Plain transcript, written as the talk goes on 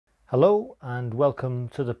Hello and welcome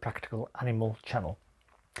to the Practical Animal channel.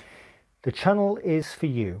 The channel is for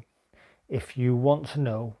you if you want to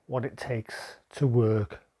know what it takes to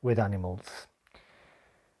work with animals.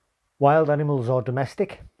 Wild animals or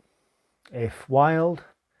domestic? If wild,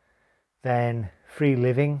 then free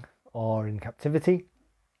living or in captivity.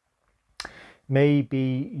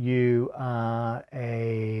 Maybe you are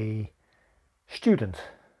a student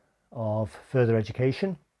of further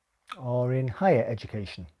education or in higher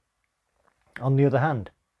education. On the other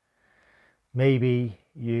hand, maybe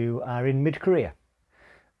you are in mid-career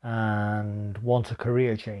and want a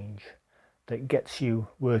career change that gets you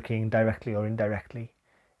working directly or indirectly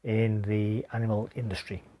in the animal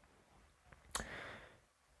industry.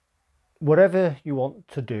 Whatever you want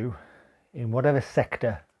to do in whatever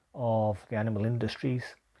sector of the animal industries,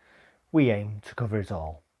 we aim to cover it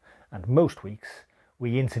all. And most weeks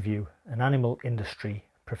we interview an animal industry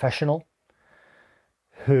professional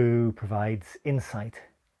who provides insight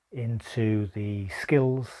into the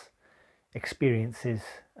skills, experiences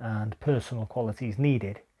and personal qualities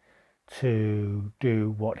needed to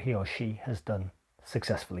do what he or she has done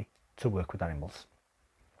successfully to work with animals.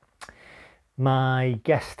 My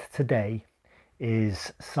guest today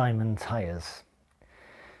is Simon Tyers.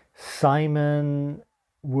 Simon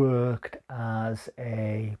worked as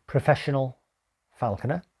a professional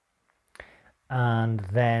falconer and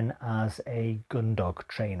then as a gundog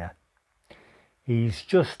trainer. He's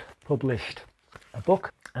just published a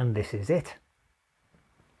book, and this is it.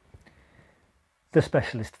 The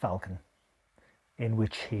Specialist Falcon, in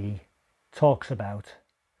which he talks about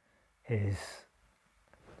his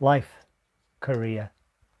life, career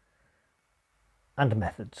and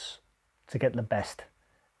methods to get the best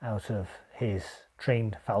out of his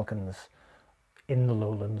trained falcons in the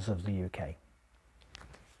lowlands of the UK.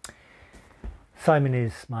 Simon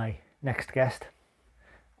is my next guest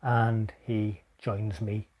and he joins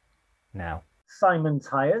me now. Simon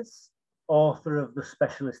Tyers, author of The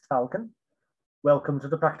Specialist Falcon. Welcome to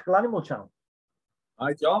the Practical Animal channel.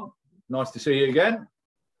 Hi John, nice to see you again.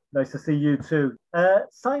 Nice to see you too.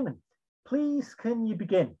 Simon, please can you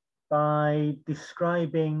begin by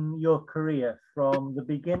describing your career from the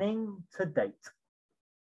beginning to date?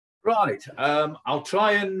 Right, I'll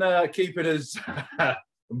try and keep it as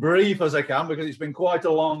brief as I can because it's been quite a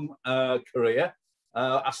long career.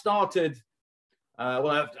 I started,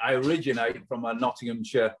 I originate from a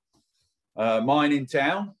Nottinghamshire mining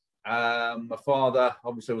town. My father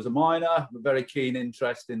obviously was a miner, a very keen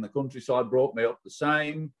interest in the countryside, brought me up the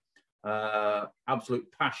same. Absolute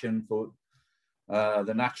passion for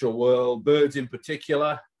the natural world, birds in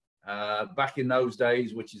particular. Back in those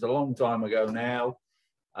days, which is a long time ago now.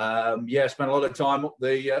 Spent a lot of time up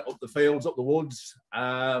the fields, up the woods,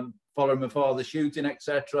 following my father shooting,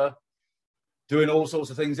 etc. Doing all sorts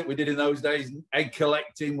of things that we did in those days, egg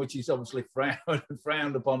collecting, which is obviously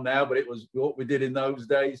frowned upon now, but it was what we did in those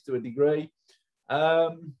days to a degree.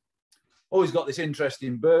 Always got this interest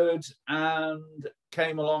in birds, and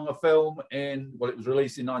came along a film it was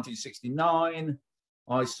released in 1969.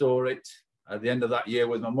 I saw it at the end of that year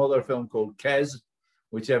with my mother, a film called Kes,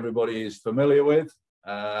 which everybody is familiar with.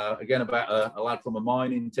 Again, about a lad from a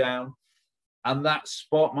mining town. And that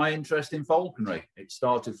sparked my interest in falconry. It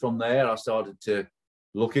started from there. I started to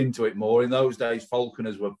look into it more. In those days,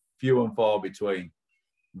 falconers were few and far between.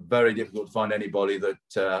 Very difficult to find anybody that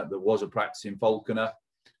was a practicing falconer.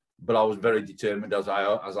 But I was very determined, as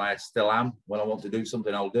I still am. When I want to do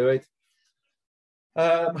something, I'll do it.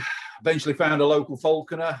 Eventually found a local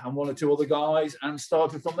falconer and one or two other guys, and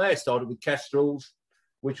started from there. Started with kestrels,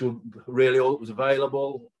 which were really all that was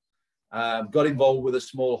available. Got involved with a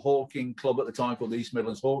small hawking club at the time called the East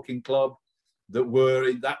Midlands Hawking Club, that were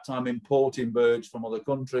in that time importing birds from other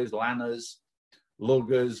countries, lanners,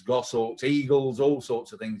 luggers, goshawks, eagles, all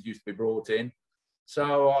sorts of things used to be brought in.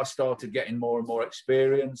 So I started getting more and more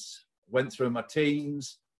experience, went through my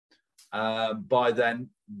teens. By then,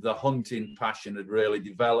 the hunting passion had really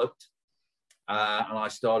developed, and I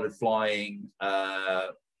started flying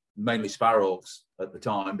mainly sparrowhawks at the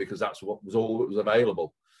time, because that's what was all that was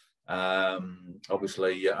available.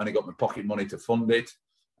 Obviously, I only got my pocket money to fund it.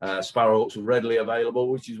 Sparrowhawks were readily available,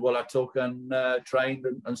 which is what I took and trained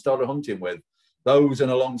and started hunting with. Those,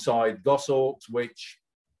 and alongside goshawks, which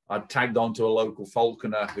I'd tagged onto a local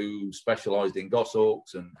falconer who specialised in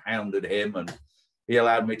goshawks, and hounded him, and he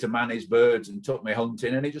allowed me to manage birds and took me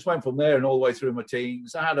hunting. And it just went from there and all the way through my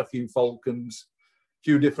teens. I had a few falcons,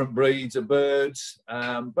 few different breeds of birds,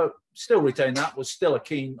 but still retained that, was still a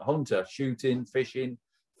keen hunter, shooting, fishing,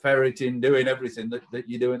 ferreting, doing everything that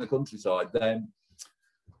you do in the countryside. Then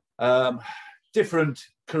different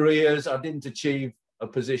careers. I didn't achieve a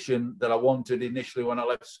position that I wanted initially when I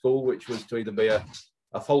left school, which was to either be a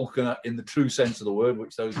falconer in the true sense of the word,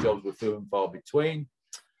 which those jobs were few and far between,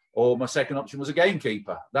 or my second option was a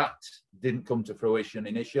gamekeeper. That didn't come to fruition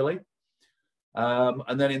initially.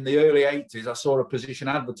 And then in the early 80s, I saw a position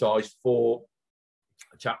advertised for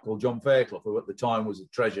a chap called John Fairclough, who at the time was the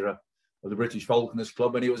treasurer of the British Falconers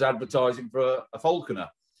Club, and he was advertising for a falconer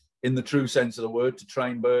in the true sense of the word, to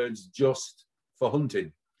train birds just for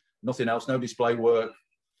hunting. Nothing else, no display work,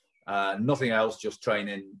 nothing else, just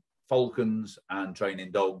training falcons and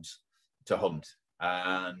training dogs to hunt.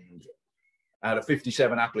 And out of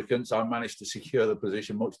 57 applicants, I managed to secure the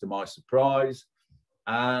position, much to my surprise.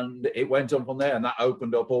 And it went on from there, and that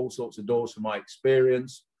opened up all sorts of doors for my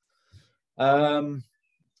experience.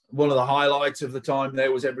 One of the highlights of the time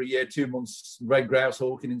there was every year 2 months red grouse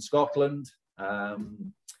hawking in Scotland.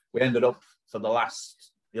 We ended up for the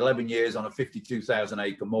last 11 years on a 52,000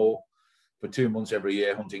 acre moor for 2 months every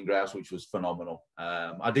year hunting grouse, which was phenomenal.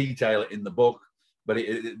 I detail it in the book, but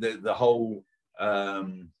the whole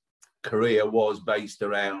career was based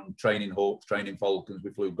around training hawks, training falcons.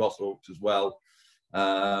 We flew goshawks as well,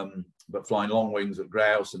 but flying long wings at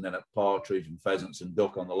grouse, and then at partridge and pheasants and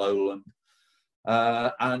duck on the lowland,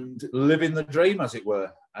 and living the dream, as it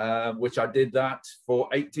were, which I did that for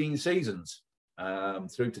 18 seasons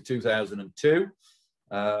through to 2002.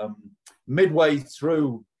 Midway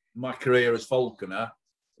through my career as falconer,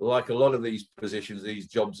 like a lot of these positions, these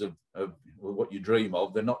jobs of what you dream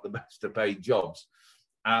of, they're not the best of paid jobs.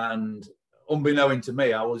 And unbeknown to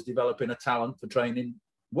me, I was developing a talent for training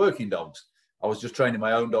working dogs. I was just training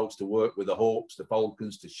my own dogs to work with the hawks, the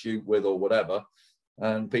falcons, to shoot with or whatever.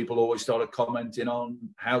 And people always started commenting on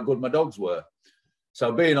how good my dogs were.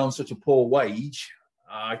 So being on such a poor wage,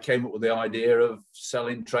 I came up with the idea of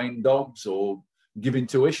selling trained dogs or giving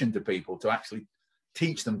tuition to people to actually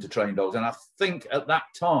teach them to train dogs. And I think at that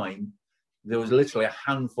time, there was literally a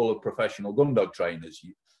handful of professional gundog trainers.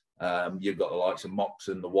 You've got the likes of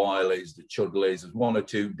Moxon, the Wileys, the Chudleys. There's one or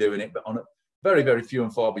two doing it, but on a very, very few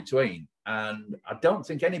and far between. And I don't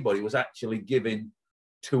think anybody was actually giving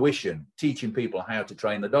tuition, teaching people how to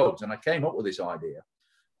train the dogs. And I came up with this idea.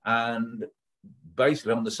 And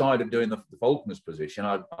basically on the side of doing the falconer's position,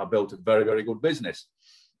 I built a very, very good business.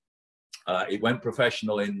 It went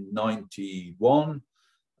professional in 91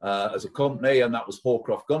 as a company, and that was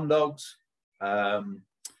Hawcroft Gundogs.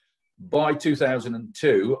 By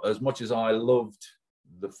 2002, as much as I loved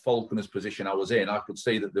the falconer's position I was in, I could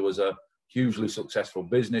see that there was a hugely successful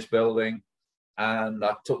business building, and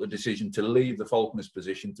I took the decision to leave the falconer's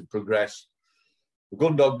position to progress the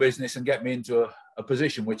gundog business and get me into a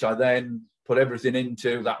position which I then put everything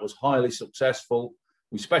into. That was highly successful.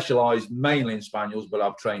 We specialised mainly in spaniels, but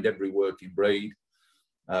I've trained every working breed,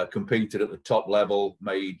 competed at the top level,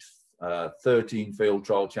 made 13 field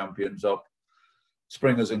trial champions up,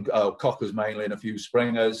 springers and cockers mainly, and a few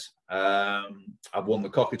springers. I've won the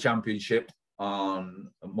Cocker Championship on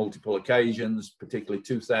multiple occasions, particularly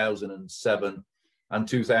 2007 and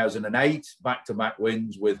 2008, back-to-back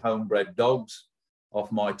wins with homebred dogs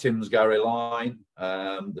off my Timsgary line.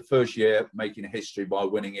 The first year making history by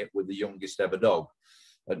winning it with the youngest ever dog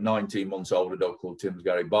at 19 months old, a dog called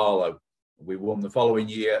Timsgary Barlow. We won the following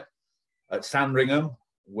year at Sandringham,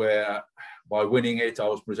 where by winning it, I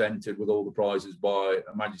was presented with all the prizes by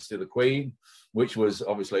Her Majesty the Queen, which was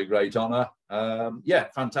obviously a great honour. Yeah,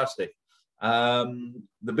 fantastic.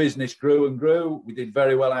 The business grew and grew. We did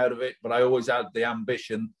very well out of it, but I always had the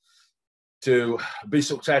ambition to be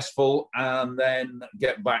successful and then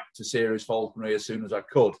get back to serious falconry as soon as I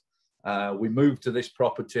could. We moved to this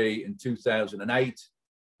property in 2008,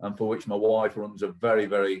 and for which my wife runs a very,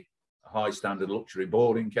 very high standard luxury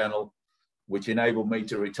boarding kennel, which enabled me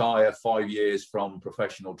to retire 5 years from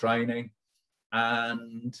professional training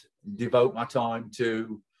and devote my time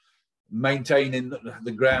to maintaining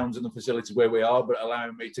the grounds and the facilities where we are, but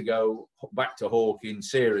allowing me to go back to hawking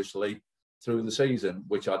seriously through the season,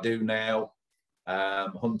 which I do now,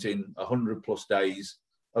 hunting 100 plus days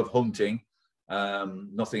of hunting,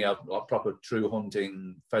 nothing else, like proper true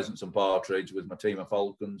hunting, pheasants and partridge with my team of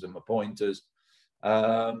falcons and my pointers,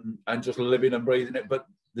 and just living and breathing it. But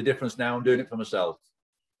the difference now, I'm doing it for myself.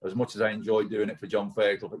 As much as I enjoyed doing it for John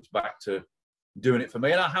Fairclough, it's back to doing it for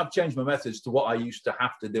me. And I have changed my methods to what I used to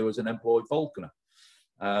have to do as an employed falconer.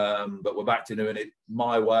 But we're back to doing it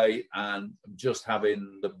my way and just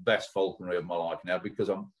having the best falconry of my life now, because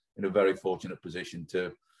I'm in a very fortunate position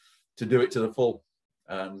to do it to the full.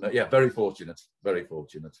 And yeah, very fortunate, very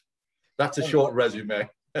fortunate. That's a short resume.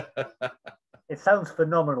 It sounds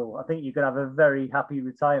phenomenal. I think you could have a very happy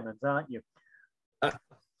retirement, aren't you?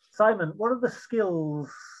 Simon, what are the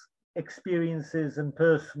skills experiences and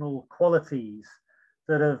personal qualities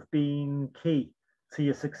that have been key to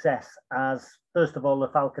your success as, first of all,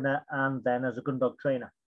 a falconer and then as a gundog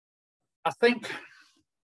trainer? I think,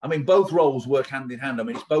 I mean, both roles work hand in hand. I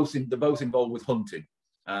mean, they're both involved with hunting,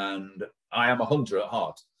 and I am a hunter at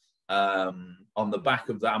heart. On the back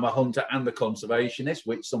of that, I'm a hunter and a conservationist,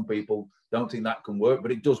 which some people don't think that can work,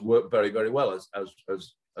 but it does work very, very well,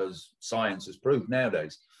 as science has proved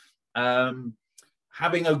nowadays.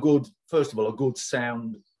 Having first of all, a good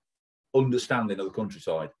sound understanding of the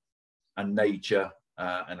countryside and nature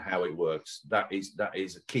and how it works. That is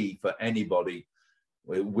a key for anybody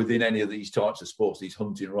within any of these types of sports, these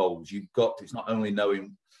hunting roles. It's not only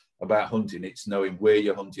knowing about hunting, it's knowing where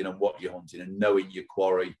you're hunting and what you're hunting, and knowing your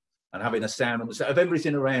quarry and having a sound understanding of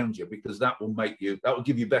everything around you, because that will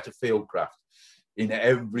give you better fieldcraft in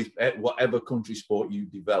whatever country sport you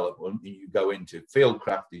develop and you go into.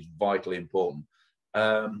 Fieldcraft is vitally important.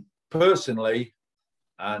 Personally,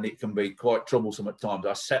 and it can be quite troublesome at times,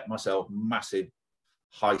 I set myself massive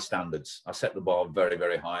high standards. I set the bar very,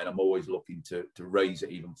 very high, and I'm always looking to raise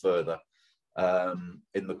it even further.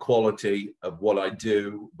 In the quality of what I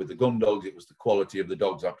do with the gundogs, it was the quality of the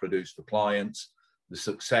dogs I produce for clients, the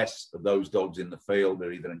success of those dogs in the field,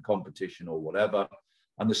 they're either in competition or whatever.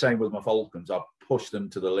 And the same with my falcons. I push them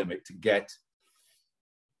to the limit to get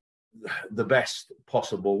the best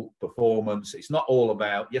possible performance. It's not all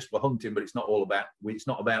about, yes, we're hunting, but it's not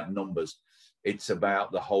about numbers. It's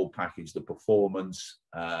about the whole package, the performance,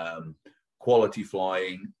 quality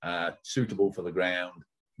flying, suitable for the ground,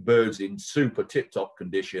 birds in super tip-top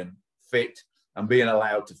condition, fit, and being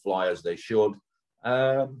allowed to fly as they should.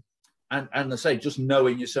 And I say, just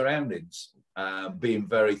knowing your surroundings, being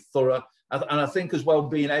very thorough. And I think as well,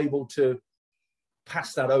 being able to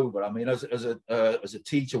pass that over. I mean, as a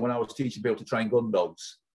teacher, when I was teaching people to train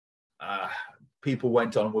gundogs, people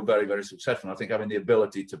went on and were very, very successful. And I think having the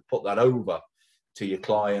ability to put that over to your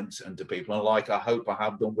clients and to people, and like I hope I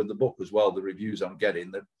have done with the book as well, the reviews I'm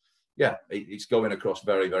getting, that, yeah, it's going across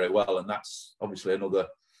very, very well. And that's obviously another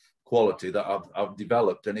quality that I've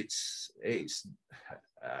developed. And it's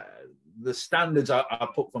the standards I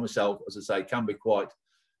put for myself, as I say, can be quite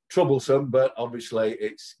troublesome, but obviously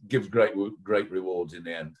it gives great rewards in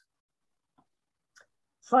the end.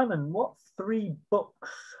 Simon, what 3 books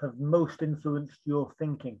have most influenced your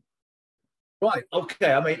thinking? Right,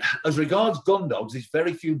 okay. I mean, as regards gundogs, there's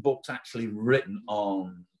very few books actually written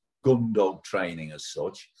on gundog training as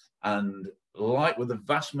such. And like with the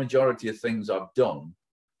vast majority of things I've done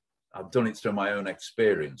it through my own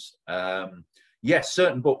experience. Yes,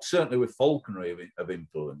 certain books, certainly with falconry, have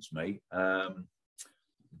influenced me.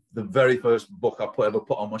 The very first book I ever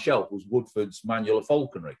put on my shelf was Woodford's Manual of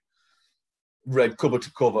Falconry. Read cover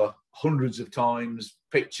to cover hundreds of times,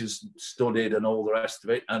 pictures studied and all the rest of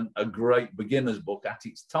it, and a great beginner's book at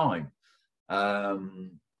its time.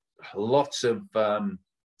 Lots of,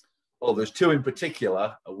 there's 2 in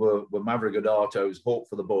particular were Mavrogadato's Hawk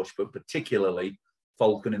for the Bush, but particularly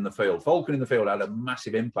Falcon in the Field. Falcon in the Field had a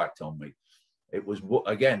massive impact on me. It was,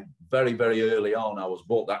 again, very, very early on. I was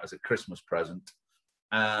bought that as a Christmas present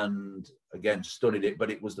and, again, studied it. But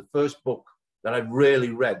it was the first book that I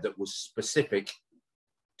really read that was specific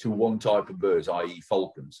to one type of birds, i.e.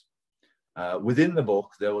 falcons. Within the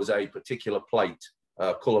book, there was a particular plate,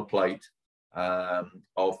 colour plate,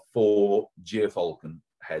 of 4 Gyrfalcon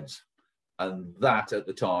heads. And that, at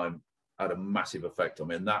the time, had a massive effect on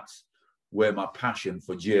me. And that's where my passion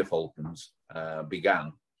for Gyrfalcons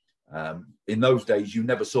began. In those days, you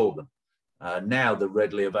never saw them. Now they're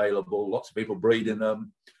readily available. Lots of people breeding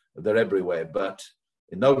them. They're everywhere. But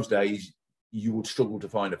in those days, you would struggle to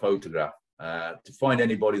find a photograph. To find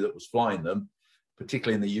anybody that was flying them,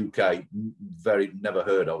 particularly in the UK, never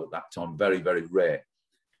heard of at that time. Very, very rare.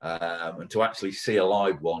 And to actually see a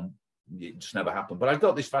live one, it just never happened. But I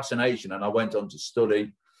got this fascination, and I went on to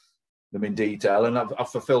study them in detail, and I've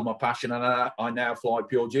fulfilled my passion, and I now fly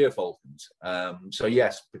pure Gyrfalcons. So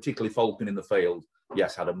yes, particularly Falcon in the Field,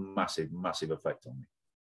 yes, had a massive, massive effect on me.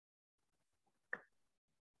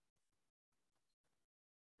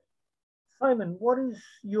 Simon, what is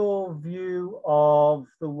your view of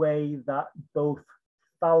the way that both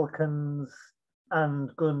falcons and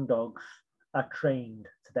gundogs are trained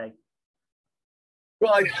today?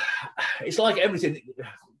 Right, it's like everything.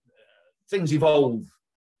 Things evolve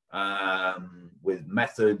with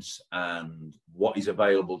methods and what is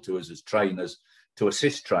available to us as trainers to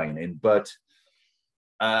assist training. But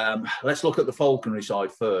let's look at the falconry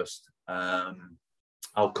side first.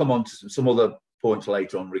 I'll come on to some other points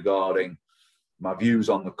later on regarding my views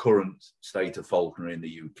on the current state of falconry in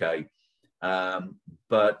the UK.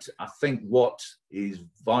 But I think what is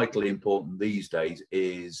vitally important these days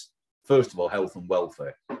is, first of all, health and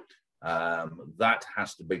welfare. That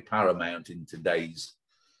has to be paramount in today's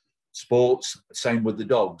sports. Same with the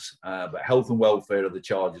dogs, but health and welfare are the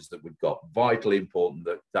charges that we've got. Vitally important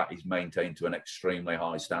that that is maintained to an extremely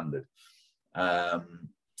high standard.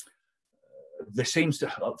 There seems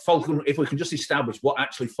to falconry, if we can just establish what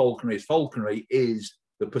actually falconry is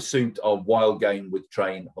the pursuit of wild game with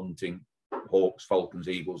trained hunting hawks, falcons,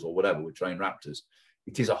 eagles, or whatever, with trained raptors.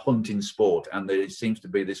 It is a hunting sport, and there seems to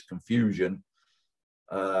be this confusion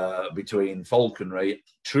between falconry,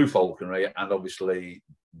 true falconry, and obviously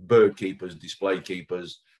bird keepers, display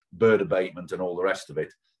keepers, bird abatement, and all the rest of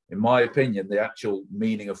it. In my opinion, the actual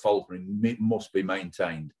meaning of falconry must be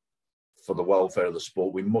maintained for the welfare of the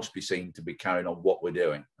sport. We must be seen to be carrying on what we're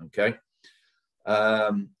doing. Okay.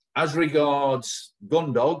 As regards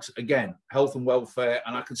gun dogs, again, health and welfare,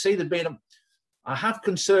 and I can see there being I have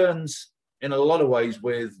concerns in a lot of ways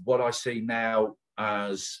with what I see now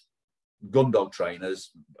as gun dog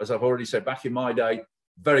trainers. As I've already said, back in my day,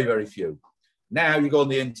 very, very few. Now you go on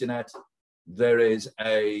the internet, there is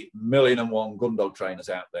 1,000,001 gun dog trainers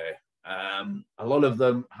out there. A lot of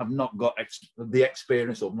them have not got the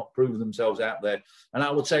experience or have not proven themselves out there. And I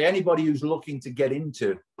would say anybody who's looking to get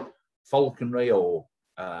into falconry or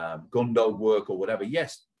gun dog work or whatever,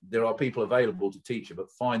 yes, there are people available to teach you, but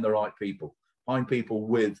find the right people. Find people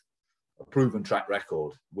with a proven track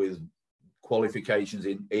record, with qualifications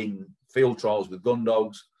in field trials with gun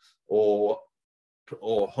dogs, or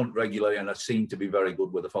hunt regularly and are seen to be very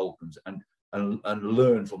good with the falcons, and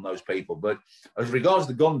learn from those people. But as regards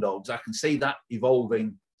the gun dogs, I can see that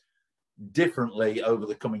evolving differently over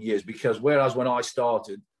the coming years, because whereas when I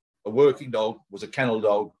started, a working dog was a kennel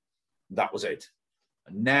dog, that was it.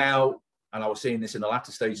 And now, and I was seeing this in the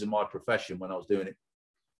latter stages of my profession when I was doing it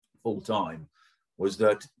full time, was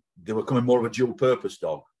that they were becoming more of a dual purpose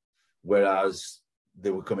dog, whereas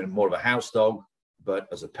they were becoming more of a house dog, but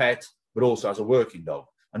as a pet, but also as a working dog.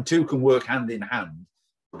 And two can work hand in hand.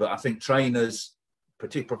 But I think trainers,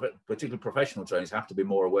 particularly professional trainers, have to be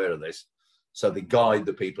more aware of this, so they guide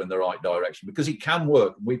the people in the right direction, because it can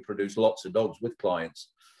work. We produce lots of dogs with clients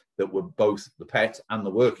that were both the pet and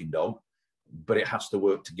the working dog, but it has to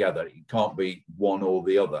work together. It can't be one or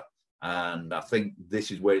the other. And I think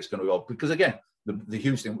this is where it's going to go, because again, the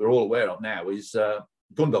huge thing we're all aware of now is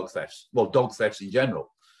gun dog thefts, well, dog thefts in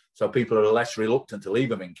general. So people are less reluctant to leave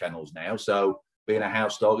them in kennels now. So being a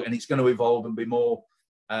house dog, and it's going to evolve and be more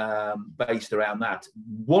based around that.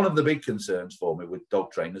 One of the big concerns for me with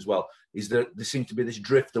dog training as well is that there seems to be this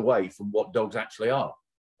drift away from what dogs actually are.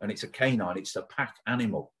 And it's a canine, it's a pack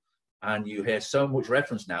animal. And you hear so much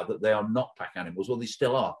reference now that they are not pack animals. Well, they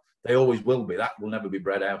still are. They always will be. That will never be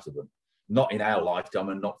bred out of them. Not in our lifetime,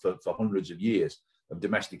 and not for hundreds of years of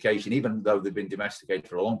domestication. Even though they've been domesticated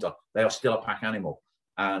for a long time, they are still a pack animal,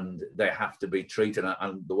 and they have to be treated.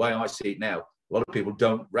 And the way I see it now, a lot of people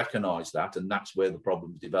don't recognise that, and that's where the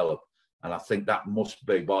problems develop. And I think that must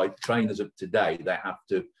be, by trainers of today, they have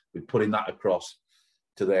to be putting that across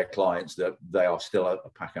to their clients, that they are still a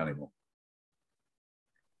pack animal.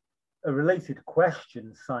 A related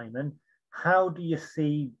question, Simon. How do you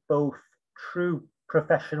see both true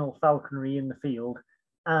professional falconry in the field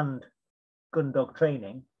and gun dog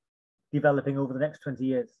training developing over the next 20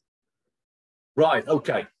 years? Right,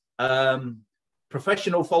 okay.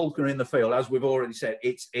 Professional falconry in the field, as we've already said,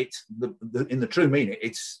 it's in the true meaning,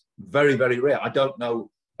 it's very, very rare. I don't know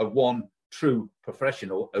of one true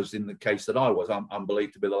professional, as in the case that I was. I'm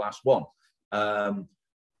believed to be the last one.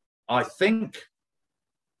 I think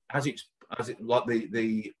as it like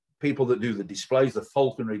the people that do the displays, the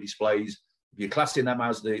falconry displays, if you're classing them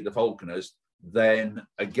as the falconers, then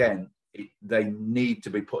again, they need to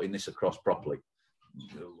be putting this across properly.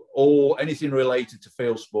 Or anything related to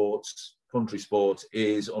field sports, country sports,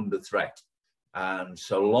 is under threat. And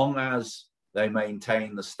so long as they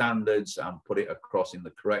maintain the standards and put it across in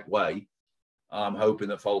the correct way, I'm hoping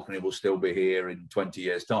that falconry will still be here in 20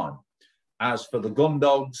 years' time. As for the gun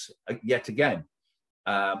dogs, yet again,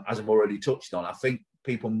 as I've already touched on, I think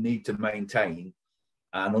people need to maintain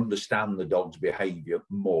and understand the dog's behaviour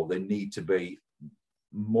more. They need to be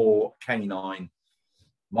more canine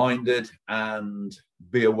minded and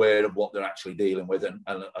be aware of what they're actually dealing with, and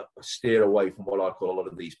steer away from what I call a lot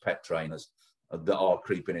of these pet trainers that are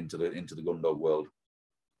creeping into the gun dog world.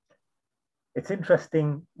 It's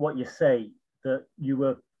interesting what you say, that you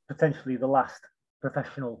were potentially the last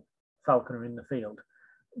professional falconer in the field.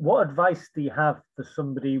 What advice do you have for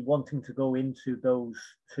somebody wanting to go into those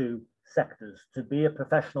two sectors, to be a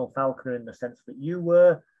professional falconer in the sense that you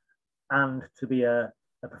were, and to be a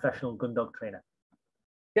a professional gun dog trainer?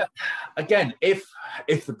 Yeah, again, if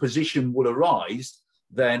the position would arise,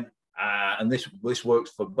 then and this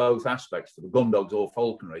works for both aspects, for the gun dogs or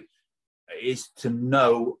falconry, is to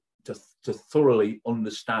know, to thoroughly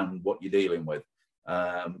understand what you're dealing with,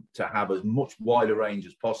 to have as much wider range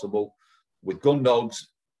as possible. With gun dogs,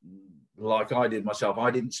 like I did myself,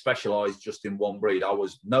 I didn't specialise just in one breed. I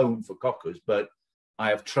was known for cockers, but I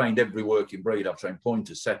have trained every working breed. I've trained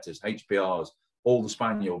pointers, setters, HPRs, all the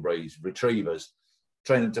spaniel breeds, retrievers,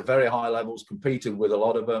 trained them to very high levels, competed with a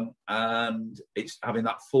lot of them, and it's having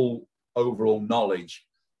that full overall knowledge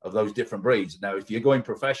of those different breeds. Now, if you're going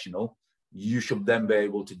professional, you should then be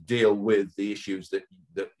able to deal with the issues that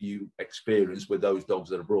you experience with those dogs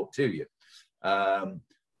that are brought to you. And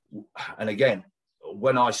again,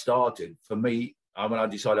 when I started, for me, when I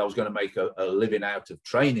decided I was going to make a living out of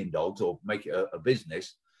training dogs or make it a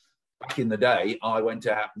business, back in the day, I went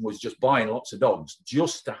out and was just buying lots of dogs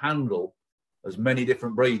just to handle as many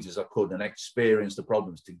different breeds as I could and experience the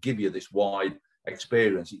problems, to give you this wide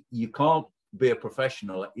experience. You can't be a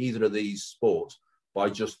professional at either of these sports by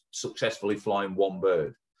just successfully flying one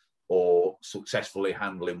bird or successfully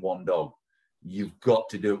handling one dog. You've got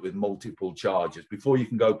to do it with multiple charges before you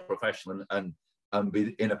can go professional and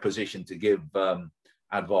be in a position to give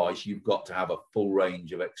advice. You've got to have a full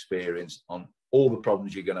range of experience on all the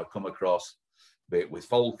problems you're going to come across, be it with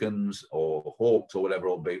falcons or hawks or whatever,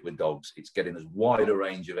 or be it with dogs. It's getting as wide a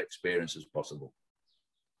range of experience as possible.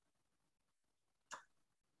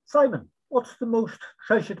 Simon, what's the most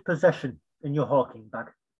treasured possession in your hawking bag?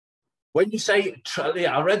 When you say,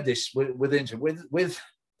 I read this with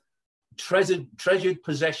treasured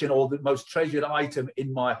possession, or the most treasured item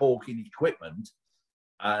in my hawking equipment,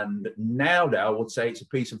 and now I would say it's a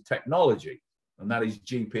piece of technology, and that is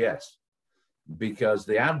GPS, because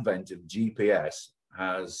the advent of GPS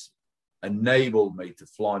has enabled me to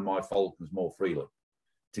fly my falcons more freely,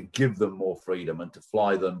 to give them more freedom and to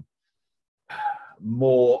fly them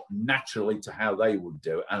more naturally to how they would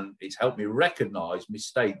do. And it's helped me recognize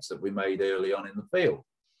mistakes that we made early on in the field.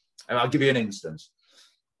 And I'll give you an instance.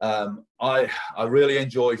 I really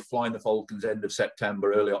enjoy flying the falcons end of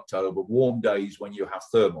September, early October, warm days when you have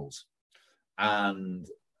thermals. And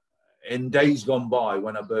in days gone by,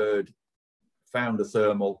 when a bird found a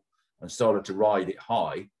thermal and started to ride it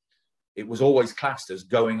high, it was always classed as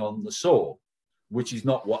going on the soar, which is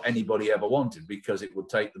not what anybody ever wanted, because it would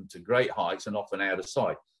take them to great heights and often out of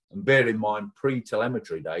sight. And bear in mind,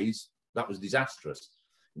 pre-telemetry days, that was disastrous.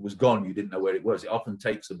 It was gone, you didn't know where it was. It often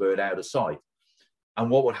takes the bird out of sight. And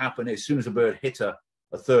what would happen is, as soon as a bird hit a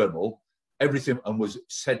thermal, everything, and was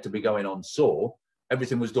said to be going on soar,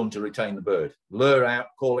 everything was done to retain the bird. Lure out,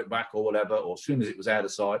 call it back or whatever, or as soon as it was out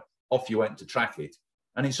of sight, off you went to track it.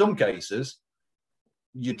 And in some cases,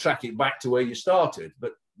 you track it back to where you started,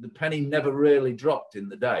 but the penny never really dropped in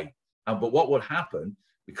the day. But what would happen,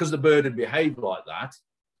 because the bird had behaved like that,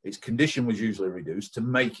 its condition was usually reduced to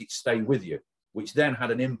make it stay with you, which then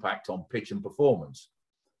had an impact on pitch and performance.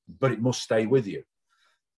 But it must stay with you.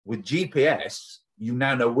 With GPS, you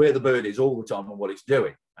now know where the bird is all the time and what it's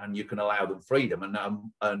doing, and you can allow them freedom.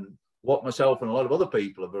 And what myself and a lot of other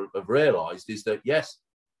people have realised is that, yes,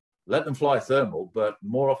 let them fly thermal, but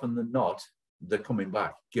more often than not, they're coming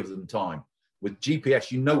back. Give them time. With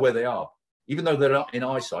GPS, you know where they are. Even though they're not in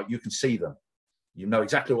eyesight, you can see them. You know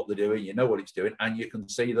exactly what they're doing. You know what it's doing, and you can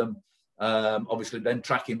see them. Obviously, then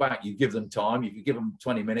tracking back, you give them time. You can give them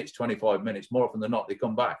 20 minutes, 25 minutes. More often than not, they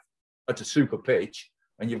come back at a super pitch,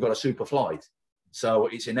 and you've got a super flight. So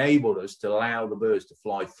it's enabled us to allow the birds to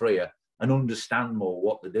fly freer and understand more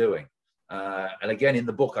what they're doing. And again, in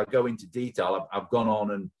the book, I go into detail. I've gone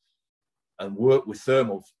on and work with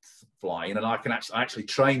thermal flying, and I can actually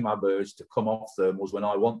train my birds to come off thermals when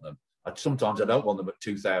I want them. Sometimes I don't want them at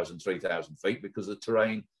 2,000, 3,000 feet because the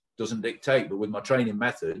terrain doesn't dictate. But with my training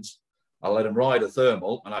methods, I let them ride a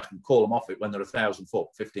thermal, and I can call them off it when they're 1,000 foot,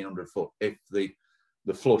 1,500 foot, if the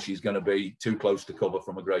flush is going to be too close to cover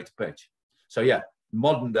from a greater pitch. So yeah,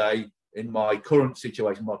 modern day, in my current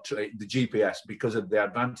situation, the GPS, because of the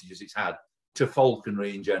advantages it's had to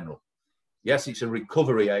falconry in general. Yes, it's a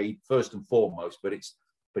recovery aid first and foremost, but it's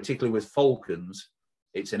particularly with falcons,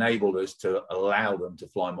 it's enabled us to allow them to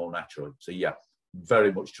fly more naturally. So yeah,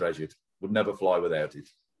 very much treasured. Would never fly without it.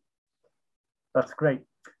 That's great.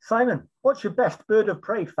 Simon, what's your best bird of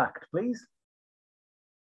prey fact, please?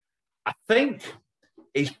 I think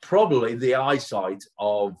it's probably the eyesight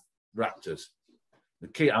of raptors. The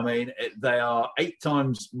key, I mean, they are 8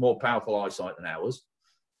 times more powerful eyesight than ours.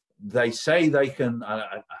 They say they can,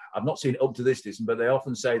 I've not seen it up to this distance, but they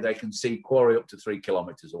often say they can see quarry up to 3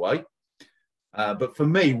 kilometers away. But for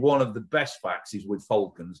me, one of the best facts is with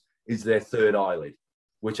falcons is their third eyelid,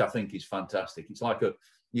 which I think is fantastic. It's like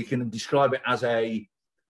you can describe it as a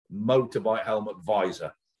motorbike helmet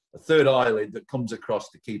visor, a third eyelid that comes across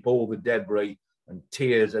to keep all the debris and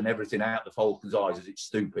tears and everything out the falcon's eyes as it's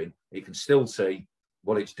stooping. It can still see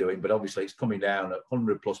what it's doing, but obviously it's coming down at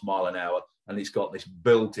 100 plus mile an hour, and it's got this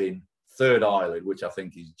built-in third eyelid, which I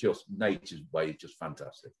think is just nature's way, is just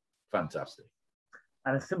fantastic. Fantastic.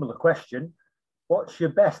 And a similar question, what's your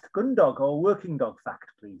best gundog or working dog fact,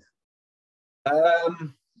 please?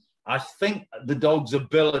 I think the dog's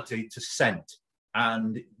ability to scent,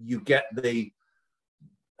 and you get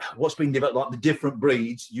what's been developed, like the different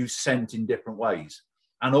breeds use scent in different ways,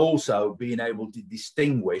 and also being able to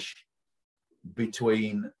distinguish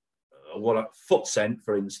between what a foot scent,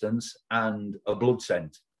 for instance, and a blood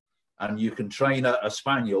scent. And you can train a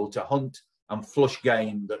spaniel to hunt and flush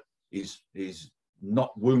game that is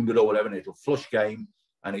not wounded or whatever, and it'll flush game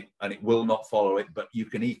and it will not follow it. But you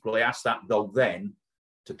can equally ask that dog then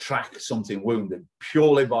to track something wounded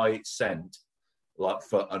purely by its scent, like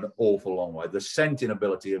for an awful long way. The scenting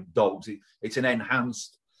ability of dogs, it's an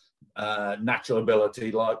enhanced natural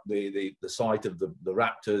ability, like the sight of the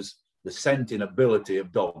raptors. The scenting ability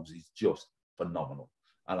of dogs is just phenomenal.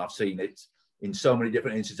 And I've seen it in so many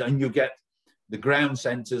different instances. And you get the ground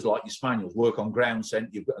scenters, like your spaniels, work on ground scent.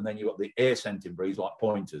 And then you've got the air scenting breeds, like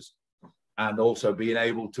pointers. And also being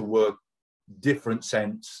able to work different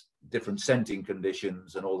scents, different scenting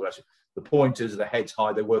conditions and all the rest. The pointers, the heads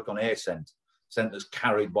high, they work on air scent that's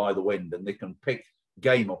carried by the wind. And they can pick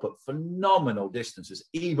game up at phenomenal distances.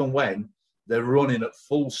 Even when they're running at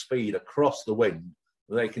full speed across the wind,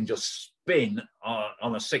 they can just spin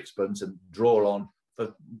on a sixpence and draw on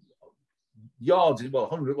for yards, well,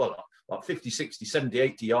 100, well, like 50, 60, 70,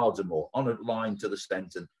 80 yards or more on a line to the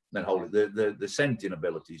scent and then hold it. The scenting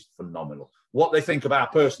ability is phenomenal. What they think of our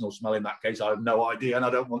personal smell in that case, I have no idea, and I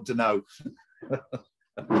don't want to know.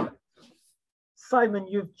 Simon,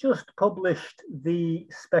 you've just published the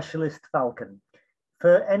Specialist Falcon.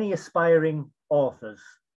 For any aspiring authors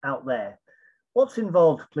out there, what's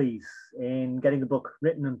involved, please, in getting a book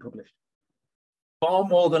written and published? Far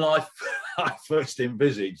more than I first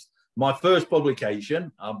envisaged. My first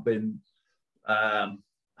publication, I've been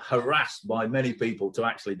harassed by many people to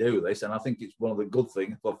actually do this, and I think it's one of the good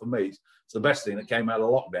things, well, for me, it's the best thing that came out of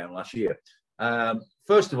lockdown last year.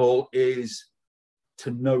 First of all is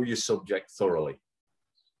to know your subject thoroughly.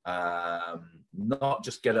 Not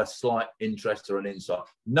just get a slight interest or an insight.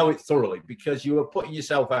 Know it thoroughly, because you are putting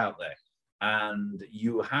yourself out there. And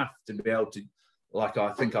you have to be able to, like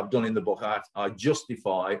I think I've done in the book, I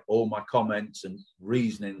justify all my comments and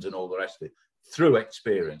reasonings and all the rest of it through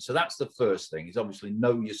experience. So that's the first thing, is obviously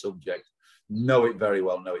know your subject, know it very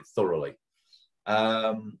well, know it thoroughly.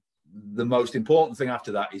 The most important thing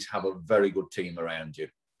after that is have a very good team around you.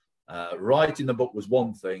 Writing the book was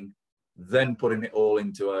one thing, then putting it all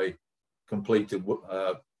into a completed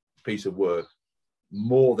piece of work,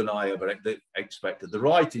 more than I ever expected. The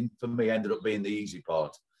writing for me ended up being the easy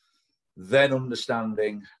part. Then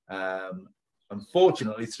understanding,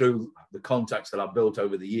 unfortunately, through the contacts that I've built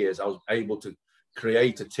over the years, I was able to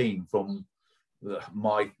create a team from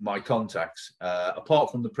my contacts, apart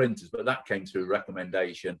from the printers, but that came through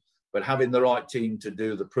recommendation. But having the right team to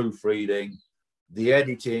do the proofreading, the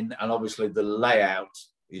editing, and obviously the layout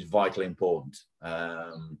is vitally important.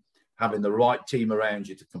 Having the right team around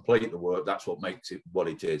you to complete the work, that's what makes it what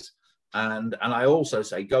it is. And I also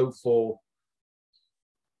say go for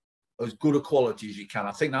as good a quality as you can.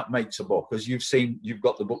 I think that makes a book, because you've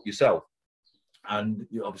got the book yourself, and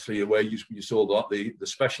obviously where you saw the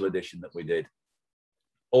special edition that we did.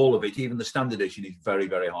 All of it, even the standard edition, is very,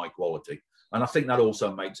 very high quality. And I think that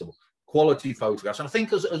also makes a book. Quality photographs. And I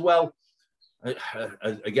think as well,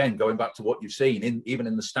 again, going back to what you've seen, even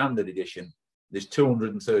in the standard edition, there's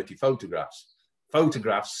 230 photographs.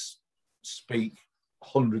 Photographs speak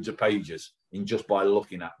hundreds of pages in just by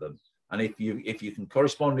looking at them. And if you can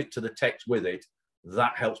correspond it to the text with it,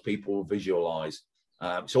 that helps people visualize.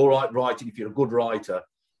 It's all right writing. If you're a good writer,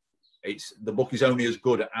 the book is only as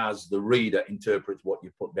good as the reader interprets what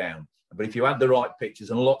you put down. But if you add the right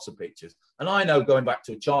pictures, and lots of pictures, and I know, going back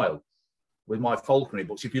to a child with my falconry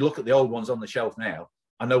books, if you look at the old ones on the shelf now,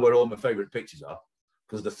 I know where all my favorite pictures are,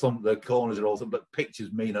 because the corners are all, but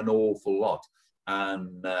pictures mean an awful lot.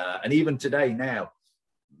 And even today now,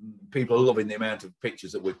 people are loving the amount of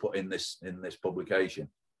pictures that we put in this publication.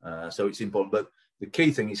 So it's important. But the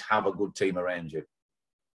key thing is have a good team around you.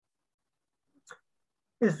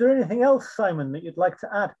 Is there anything else, Simon, that you'd like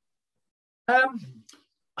to add?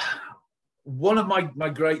 One of my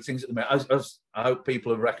great things at the minute, as I hope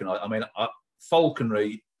people have recognised, I mean,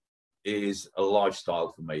 falconry is a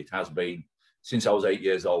lifestyle for me. It has been since I was 8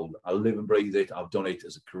 years old. I live and breathe it. I've done it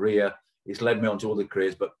as a career. It's led me on to other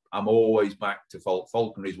careers, but I'm always back to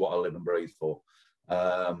falconry is what I live and breathe for.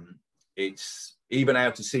 It's even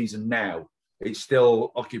out of season now. It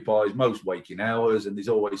still occupies most waking hours, and there's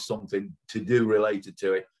always something to do related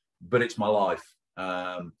to it, but it's my life.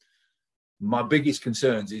 My biggest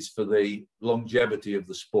concerns is for the longevity of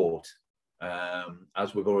the sport,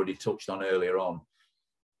 as we've already touched on earlier on.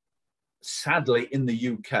 Sadly, in the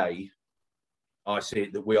UK, I see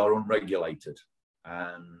it that we are unregulated,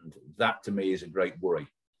 and that to me is a great worry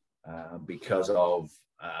because of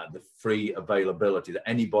the free availability that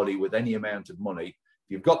anybody with any amount of money, if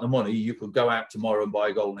you've got the money, you could go out tomorrow and buy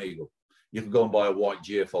a golden eagle. You could go and buy a white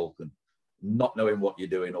Gyrfalcon, not knowing what you're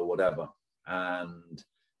doing or whatever. And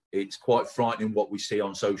it's quite frightening what we see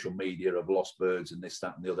on social media of lost birds and this,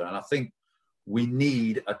 that, and the other. And I think we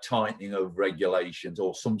need a tightening of regulations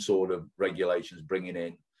or some sort of regulations bringing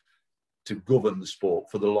in to govern the sport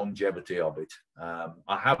for the longevity of it.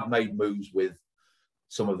 I have made moves with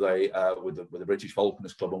some of with the British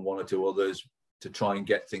Falconers Club and one or two others to try and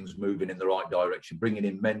get things moving in the right direction, bringing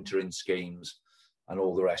in mentoring schemes and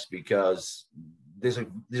all the rest, because there's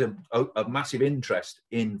a massive interest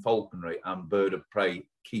in falconry and bird of prey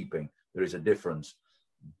keeping. There is a difference.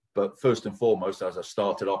 But first and foremost, as I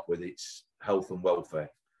started off with, it's health and welfare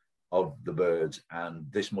of the birds,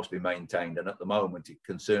 and this must be maintained. And at the moment, it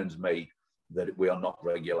concerns me that we are not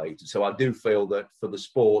regulated. So I do feel that for the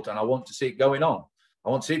sport, and I want to see it going on. I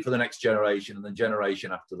want to see it for the next generation and the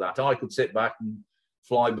generation after that. I could sit back and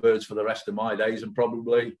fly birds for the rest of my days and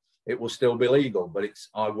probably it will still be legal, but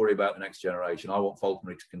I worry about the next generation. I want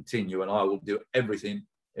falconry to continue, and I will do everything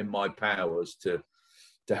in my powers to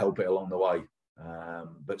help it along the way.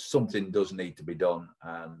 But something does need to be done,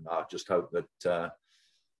 and I just hope that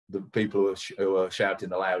the people who are shouting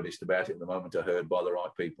the loudest about it at the moment are heard by the right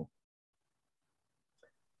people.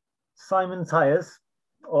 Simon Tyers,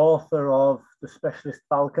 author of The Specialist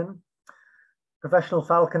Falcon, professional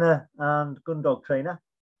falconer and gundog trainer.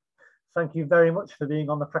 Thank you very much for being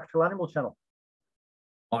on the Practical Animal Channel.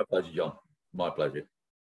 My pleasure, John. My pleasure.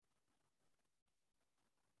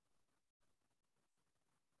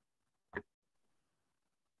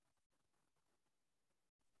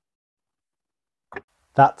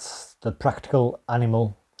 That's the Practical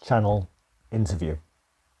Animal Channel interview.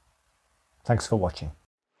 Thanks for watching.